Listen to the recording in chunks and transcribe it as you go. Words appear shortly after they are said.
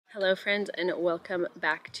Hello friends and welcome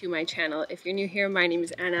back to my channel. If you're new here, my name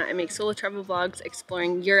is Anna. I make solo travel vlogs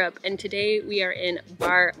exploring Europe, and today we are in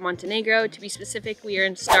Bar, Montenegro. To be specific, we are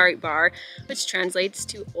in Stari Bar, which translates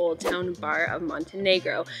to Old Town Bar of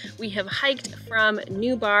Montenegro. We have hiked from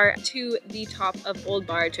New Bar to the top of Old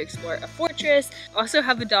Bar to explore a fortress. Also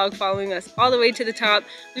have a dog following us all the way to the top.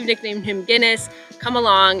 We've nicknamed him Guinness. Come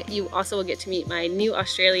along. You also will get to meet my new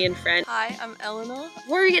Australian friend. Hi, I'm Eleanor.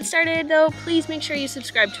 Before we get started though, please make sure you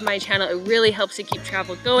subscribe to my channel. It really helps to keep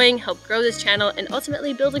travel going, help grow this channel, and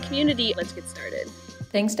ultimately build a community. Let's get started.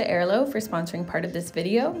 Thanks to Airalo for sponsoring part of this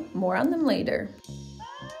video. More on them later.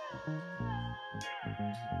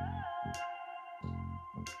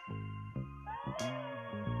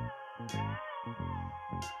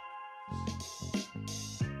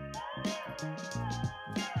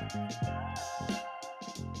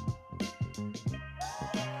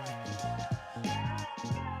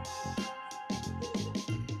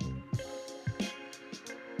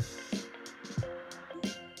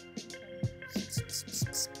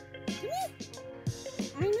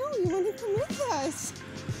 I know, you want to come with us.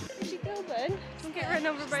 Where'd you go, bud? Don't get run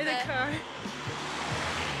over by the car.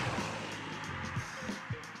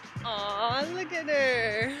 Aw, look at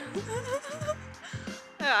her.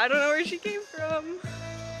 I don't know where she came from.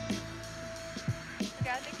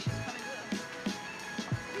 Yeah, I think she's coming with us.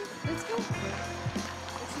 Let's go.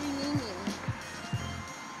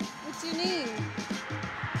 What's your name?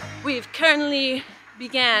 We've currently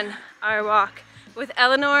began our walk with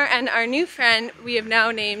Eleanor and our new friend we have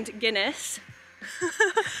now named Guinness.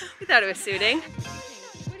 We thought it was suiting.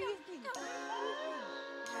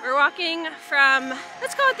 We're walking from,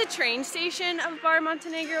 let's call it the train station of Bar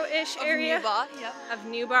Montenegro-ish area. New Bar, yep. Of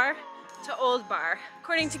New Bar to Old Bar.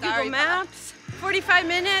 According to Stari Google Maps, 45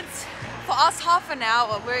 minutes. For us, half an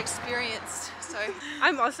hour. We're experienced, so.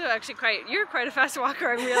 I'm also actually you're quite a fast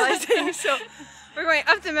walker, I'm realizing. So we're going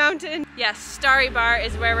up the mountain. Yes, Stari Bar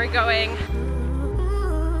is where we're going.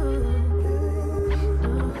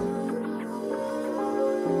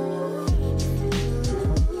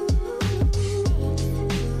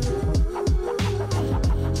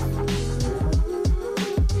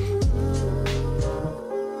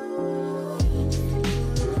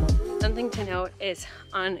 Something to note is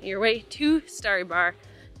on your way to Stari Bar,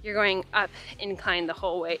 you're going up incline the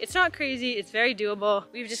whole way. It's not crazy, it's very doable.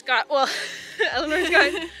 We've just got, well, Eleanor's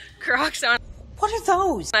got Crocs on. What are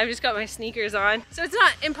those? I've just got my sneakers on. So it's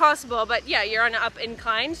not impossible, but yeah, you're on an up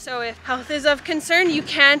incline. So if health is of concern, you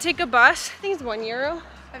can take a bus. I think it's €1. I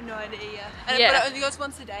have no idea. Yeah. But it only goes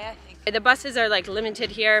once a day, I think. The buses are like limited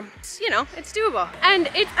here. You know, it's doable. And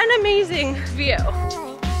it's an amazing view.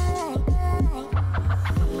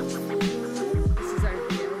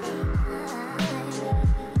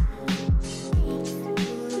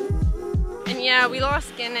 Yeah, we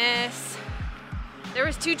lost Guinness. There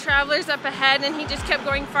was 2 travelers up ahead and he just kept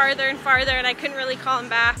going farther and farther and I couldn't really call him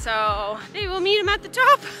back. So maybe we'll meet him at the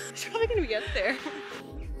top. He's probably gonna be up there.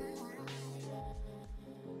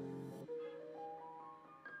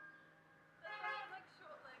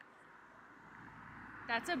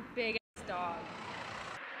 That's a big ass dog.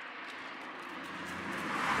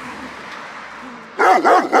 Oh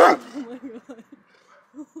my god.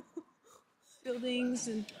 Buildings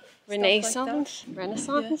and Renaissance? like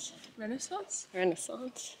Renaissance? Yeah. Renaissance?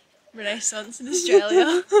 Renaissance. Renaissance in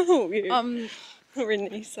Australia. Weird.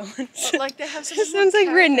 Renaissance. Like they have It sounds like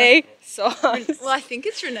Renee sauce. Well, I think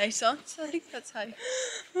it's Renaissance. I think that's how.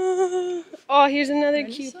 Oh, here's another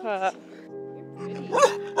cute pup.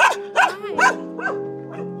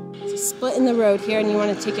 So split in the road here, and you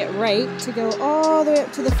want to take it right to go all the way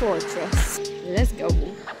up to the fortress. Let's go.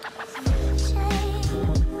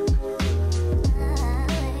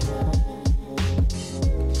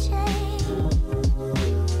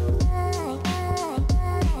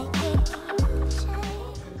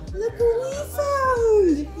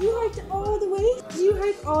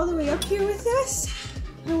 All the way up here with us?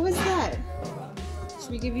 How was that?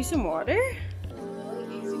 Should we give you some water?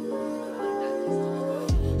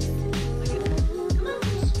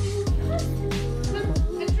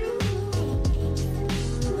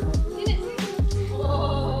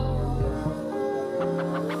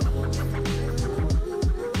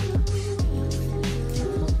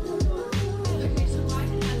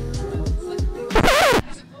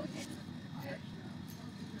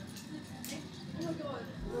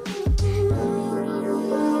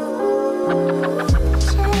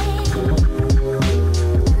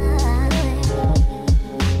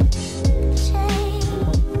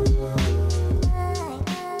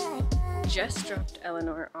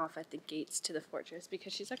 Eleanor off at the gates to the fortress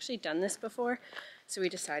because she's actually done this before. So we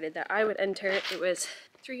decided that I would enter. It was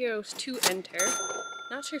 €3 to enter.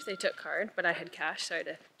 Not sure if they took card, but I had cash, so I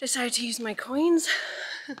decided to use my coins.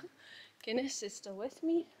 Guinness is still with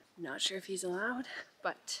me. Not sure if he's allowed,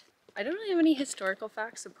 but I don't really have any historical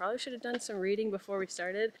facts, so probably should have done some reading before we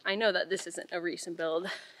started. I know that this isn't a recent build,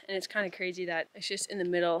 and it's kind of crazy that it's just in the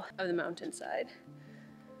middle of the mountainside.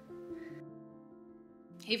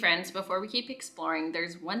 Hey friends, before we keep exploring,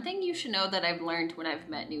 there's one thing you should know that I've learned when I've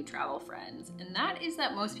met new travel friends, and that is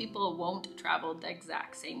that most people won't travel the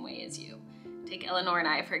exact same way as you. Take Eleanor and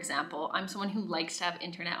I, for example. I'm someone who likes to have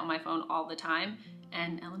internet on my phone all the time,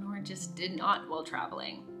 and Eleanor just did not while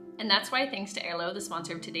traveling. And that's why, thanks to Airalo, the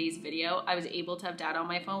sponsor of today's video, I was able to have data on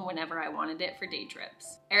my phone whenever I wanted it for day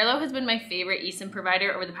trips. Airalo has been my favorite eSIM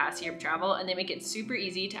provider over the past year of travel, and they make it super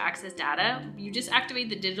easy to access data. You just activate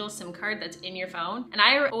the digital SIM card that's in your phone, and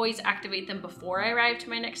I always activate them before I arrive to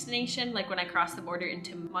my next destination, like when I cross the border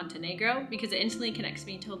into Montenegro, because it instantly connects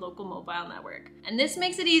me to a local mobile network. And this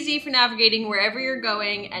makes it easy for navigating wherever you're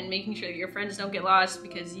going and making sure that your friends don't get lost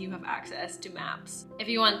because you have access to maps. If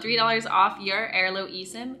you want $3 off your Airalo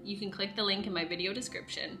eSIM, you can click the link in my video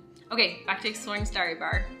description. Okay, back to exploring Stari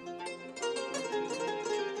Bar.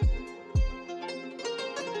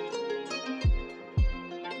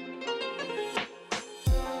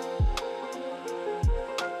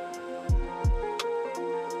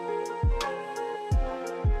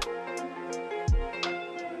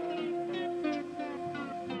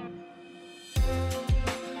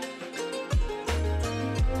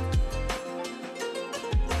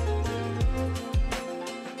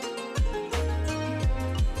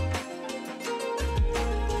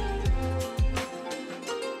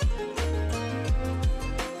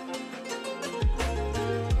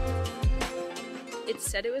 It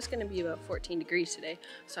said it was going to be about 14 degrees today,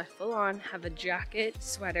 so I full on have a jacket,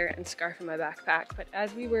 sweater, and scarf in my backpack. But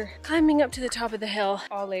as we were climbing up to the top of the hill,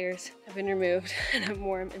 all layers have been removed and I'm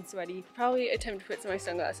warm and sweaty. Probably attempt to put some of my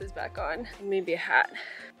sunglasses back on and maybe a hat.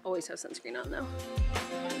 Always have sunscreen on though.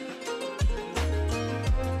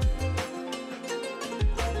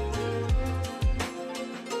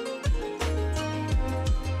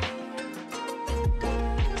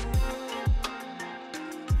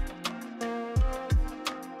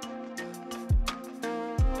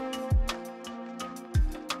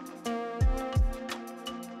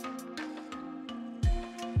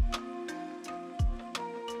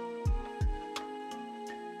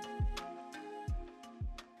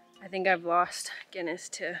 I think I've lost Guinness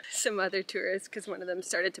to some other tourists because one of them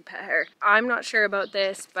started to pet her. I'm not sure about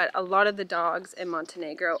this, but a lot of the dogs in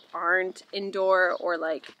Montenegro aren't indoor or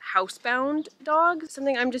like housebound dogs.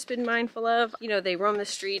 Something I'm just been mindful of. You know, they roam the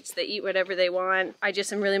streets, they eat whatever they want. I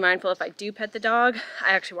just am really mindful if I do pet the dog,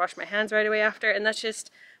 I actually wash my hands right away after, and that's just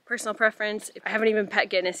personal preference. I haven't even pet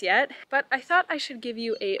Guinness yet, but I thought I should give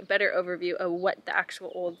you a better overview of what the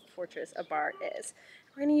actual old fortress of Bar is.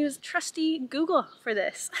 We're gonna use trusty Google for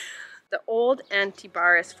this. The old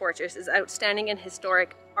Antibaris fortress is an outstanding and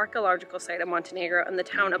historic archaeological site of Montenegro and the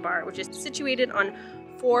town of Bar, which is situated on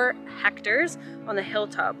 4 hectares on the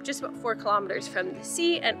hilltop, just about 4 kilometers from the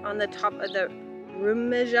sea and on the top of the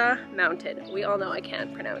Rumeja mountain. We all know I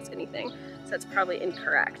can't pronounce anything, so that's probably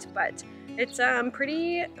incorrect, but it's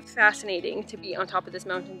pretty fascinating to be on top of this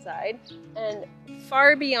mountainside, and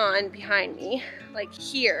far behind me, like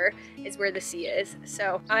here, is where the sea is.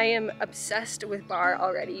 So I am obsessed with Bar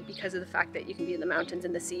already because of the fact that you can be in the mountains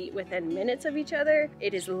and the sea within minutes of each other.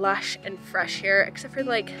 It is lush and fresh here, except for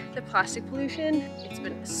like the plastic pollution. It's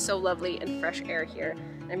been so lovely and fresh air here.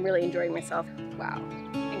 I'm really enjoying myself. Wow,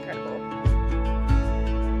 incredible.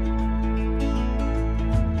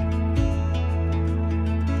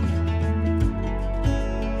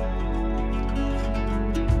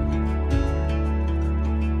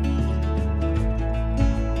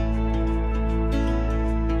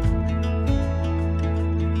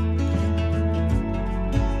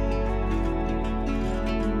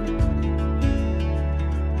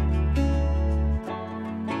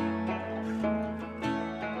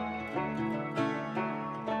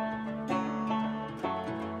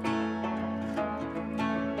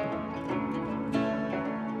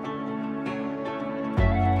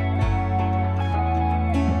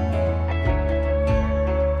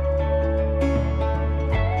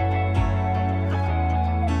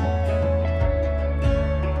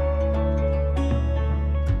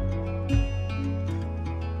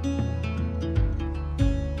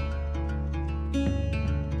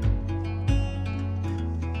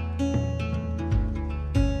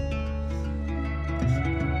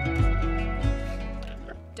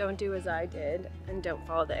 don't do as I did and don't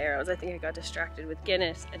follow the arrows. I think I got distracted with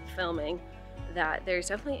Guinness and filming that there's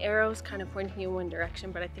definitely arrows kind of pointing in one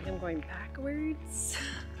direction, but I think I'm going backwards.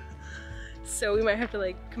 So we might have to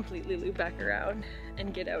like completely loop back around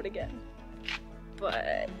and get out again.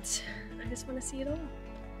 But I just want to see it all.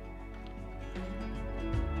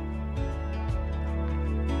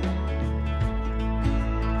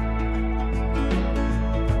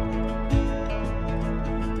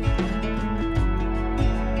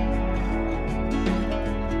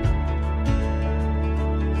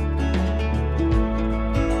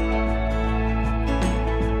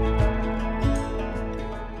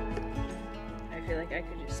 I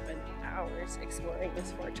could just spend hours exploring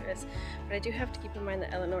this fortress, but I do have to keep in mind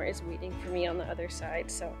that Eleanor is waiting for me on the other side,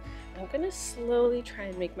 so I'm gonna slowly try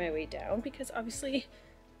and make my way down because obviously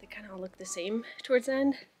they kind of all look the same towards the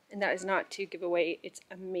end, and that is not to give away its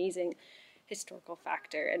amazing historical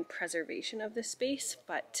factor and preservation of this space,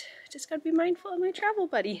 but just gotta be mindful of my travel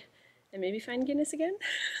buddy and maybe find Guinness again.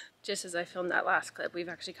 Just as I filmed that last clip, we've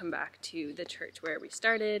actually come back to the church where we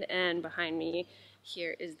started, and behind me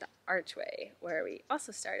here is the archway where we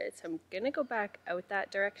also started. So I'm gonna go back out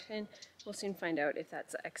that direction. We'll soon find out if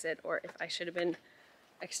that's the exit or if I should have been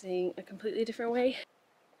exiting a completely different way.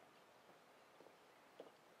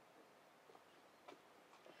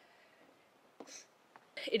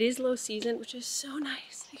 It is low season, which is so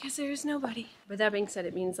nice because there's nobody. But that being said,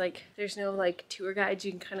 it means like there's no like tour guides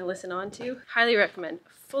you can kind of listen on to. Highly recommend.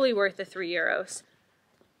 Fully worth the €3.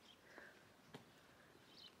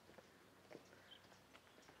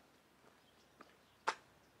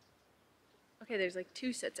 Okay, there's like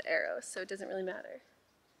 2 sets of arrows, so it doesn't really matter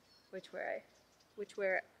which way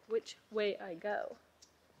I go.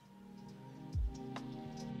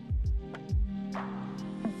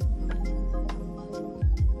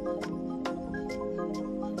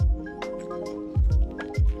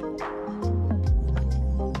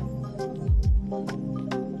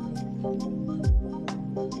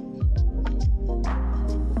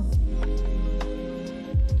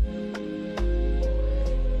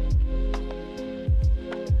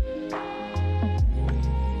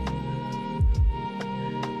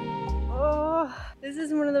 This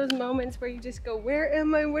is one of those moments where you just go, where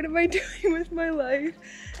am I? What am I doing with my life?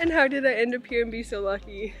 And how did I end up here and be so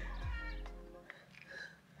lucky?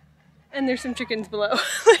 And there's some chickens below.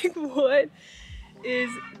 Like, what is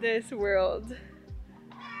this world?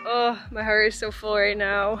 Oh, my heart is so full right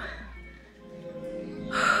now.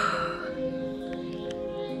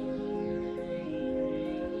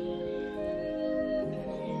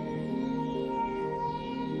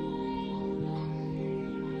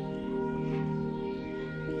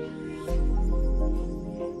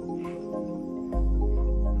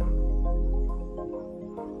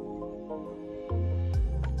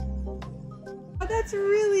 That's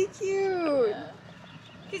really cute.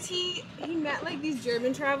 Because he met like these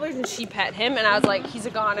German travelers and she pet him and I was like, he's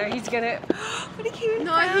a goner, he's gonna, but he came.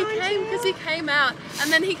 No, he came because he came out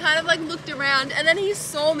and then he kind of like looked around and then he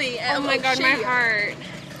saw me and oh my god, my heart.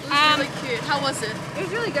 It was really cute. How was it? It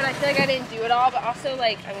was really good. I feel like I didn't do it all, but also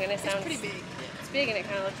like I'm gonna sound pretty big. It's big and it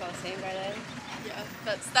kind of looks all the same by then. Yeah,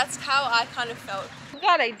 that's how I kind of felt.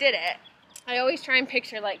 God, I did it. I always try and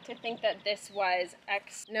picture like to think that this was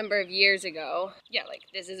X number of years ago. Yeah, like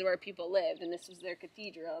this is where people lived and this was their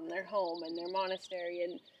cathedral and their home and their monastery,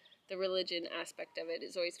 and the religion aspect of it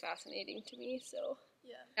is always fascinating to me. So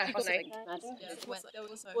yeah, it was like,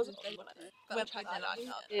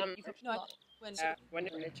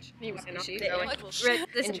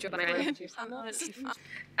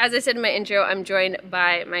 as I said in my intro, I'm joined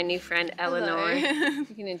by my new friend Eleanor. You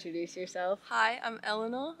can introduce yourself. Hi, I'm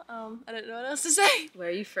Eleanor. I don't know what else to say. Where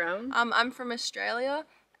are you from? I'm from Australia,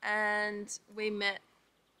 and we met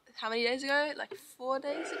how many days ago? Like 4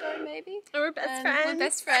 days ago, maybe. Oh, we're best friends. We're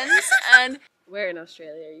best friends. And where in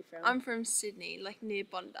Australia are you from? I'm from Sydney, like near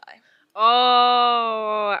Bondi.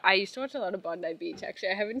 Oh, I used to watch a lot of Bondi Beach, actually.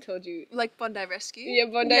 I haven't told you. Like Bondi Rescue? Yeah,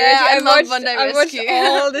 Bondi Rescue. I love Bondi Rescue. I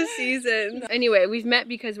watched all the seasons. Anyway, we've met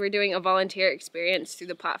because we're doing a volunteer experience through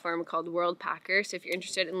the platform called World Packer. So if you're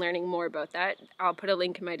interested in learning more about that, I'll put a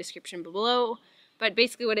link in my description below. But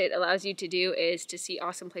basically what it allows you to do is to see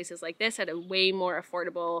awesome places like this at a way more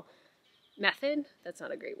affordable method. That's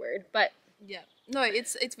not a great word, but... Yeah. No,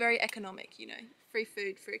 it's very economic, you know. Free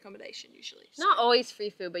food, free accommodation usually. So. Not always free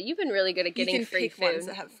food, but you've been really good at getting free food. You can pick ones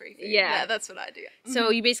that have free food. Yeah, that's what I do. So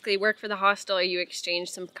you basically work for the hostel, or you exchange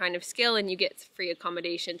some kind of skill and you get free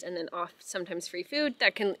accommodations and then sometimes free food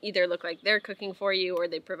that can either look like they're cooking for you or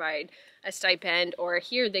they provide a stipend, or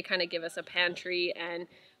here they kind of give us a pantry and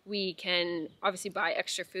We can obviously buy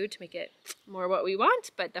extra food to make it more what we want,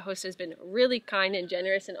 but the host has been really kind and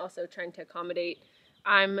generous and also trying to accommodate.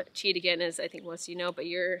 I'm cheat again, as I think most of you know, but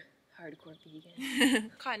you're hardcore vegan.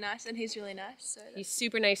 Quite nice, and he's really nice. So He's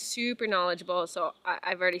super nice, super knowledgeable. So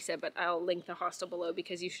I've already said, but I'll link the hostel below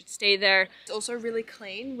because you should stay there. It's also really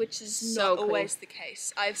clean, which is So not clean. always the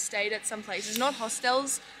case. I've stayed at some places, not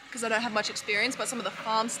hostels, because I don't have much experience, but some of the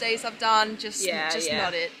farm stays I've done, just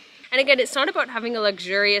not it. And again, it's not about having a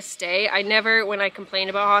luxurious stay. When I complain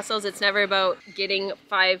about hostels, it's never about getting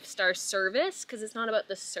 5-star service, because it's not about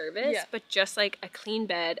the service, but just like a clean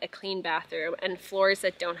bed, a clean bathroom, and floors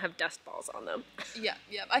that don't have dust balls on them. Yeah.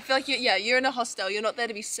 I feel like you're in a hostel. You're not there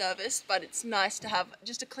to be serviced, but it's nice to have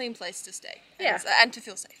just a clean place to stay. And to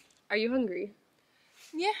feel safe. Are you hungry?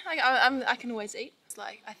 Yeah, I can always eat. It's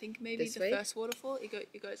like, I think maybe This the way? first waterfall,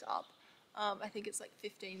 it goes up. I think it's like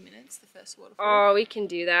 15 minutes, the first waterfall. Oh, we can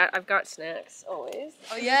do that. I've got snacks always.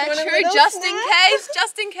 Oh yeah, Want a true, little just snack?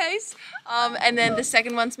 in case. And then the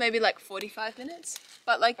second one's maybe like 45 minutes.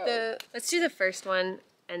 But like Let's do the first one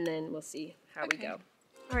and then we'll see how we go.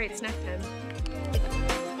 All right, snack time.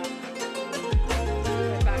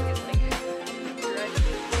 My back is like red.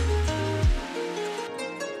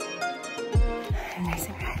 Nice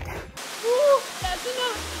and red. Woo, that's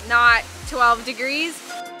enough. Not 12 degrees.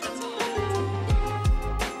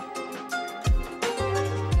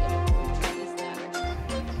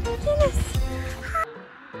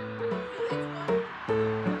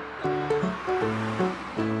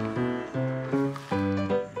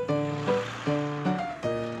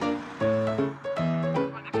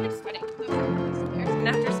 And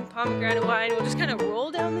after some pomegranate wine, we'll just kind of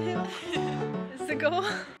roll down the hill. Is the goal.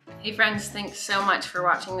 Hey friends, thanks so much for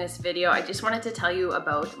watching this video. I just wanted to tell you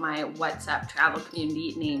about my WhatsApp travel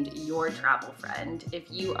community named Your Travel Friend. If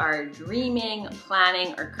you are dreaming,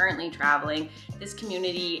 planning, or currently traveling, this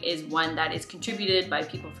community is one that is contributed by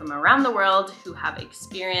people from around the world who have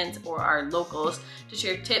experience or are locals to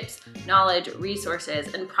share tips, knowledge,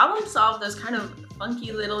 resources, and problem solve those kind of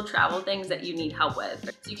funky little travel things that you need help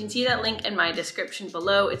with. So you can see that link in my description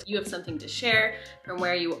below. If you have something to share from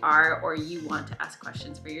where you are or you want to ask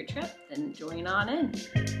questions for your trip, then join on in.